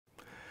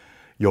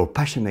You're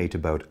passionate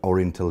about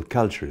Oriental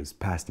cultures,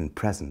 past and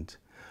present.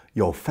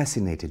 You're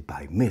fascinated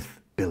by myth,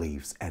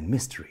 beliefs and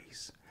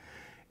mysteries.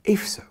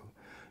 If so,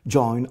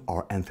 join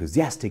our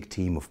enthusiastic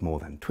team of more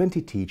than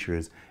 20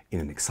 teachers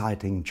in an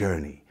exciting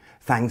journey,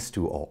 thanks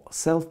to our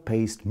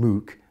self-paced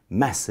MOOC,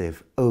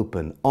 massive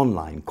open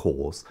online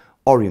course,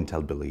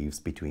 Oriental Beliefs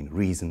Between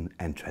Reason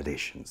and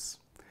Traditions.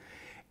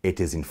 It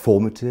is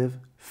informative,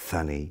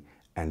 funny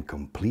and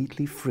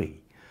completely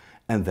free,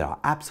 and there are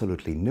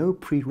absolutely no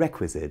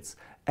prerequisites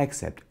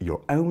except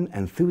your own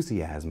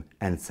enthusiasm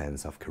and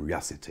sense of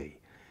curiosity.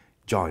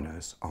 Join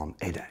us on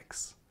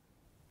edX.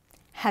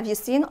 Have you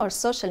seen our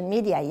social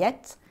media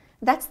yet?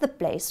 That's the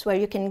place where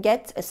you can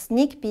get a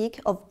sneak peek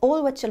of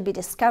all what you'll be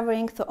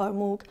discovering through our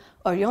MOOC,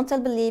 Oriental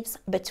Beliefs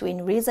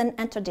Between Reason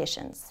and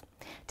Traditions.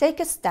 Take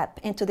a step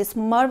into this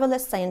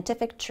marvelous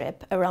scientific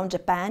trip around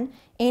Japan,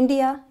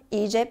 India,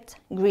 Egypt,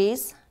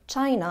 Greece,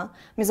 China,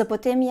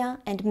 Mesopotamia,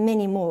 and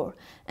many more,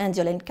 and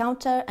you'll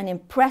encounter an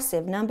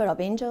impressive number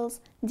of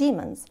angels,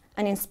 demons,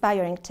 and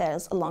inspiring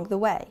tales along the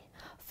way.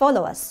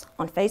 Follow us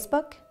on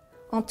Facebook,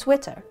 on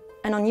Twitter,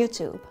 and on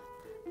YouTube.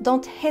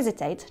 Don't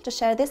hesitate to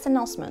share this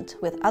announcement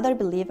with other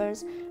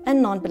believers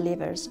and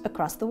non-believers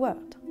across the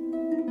world.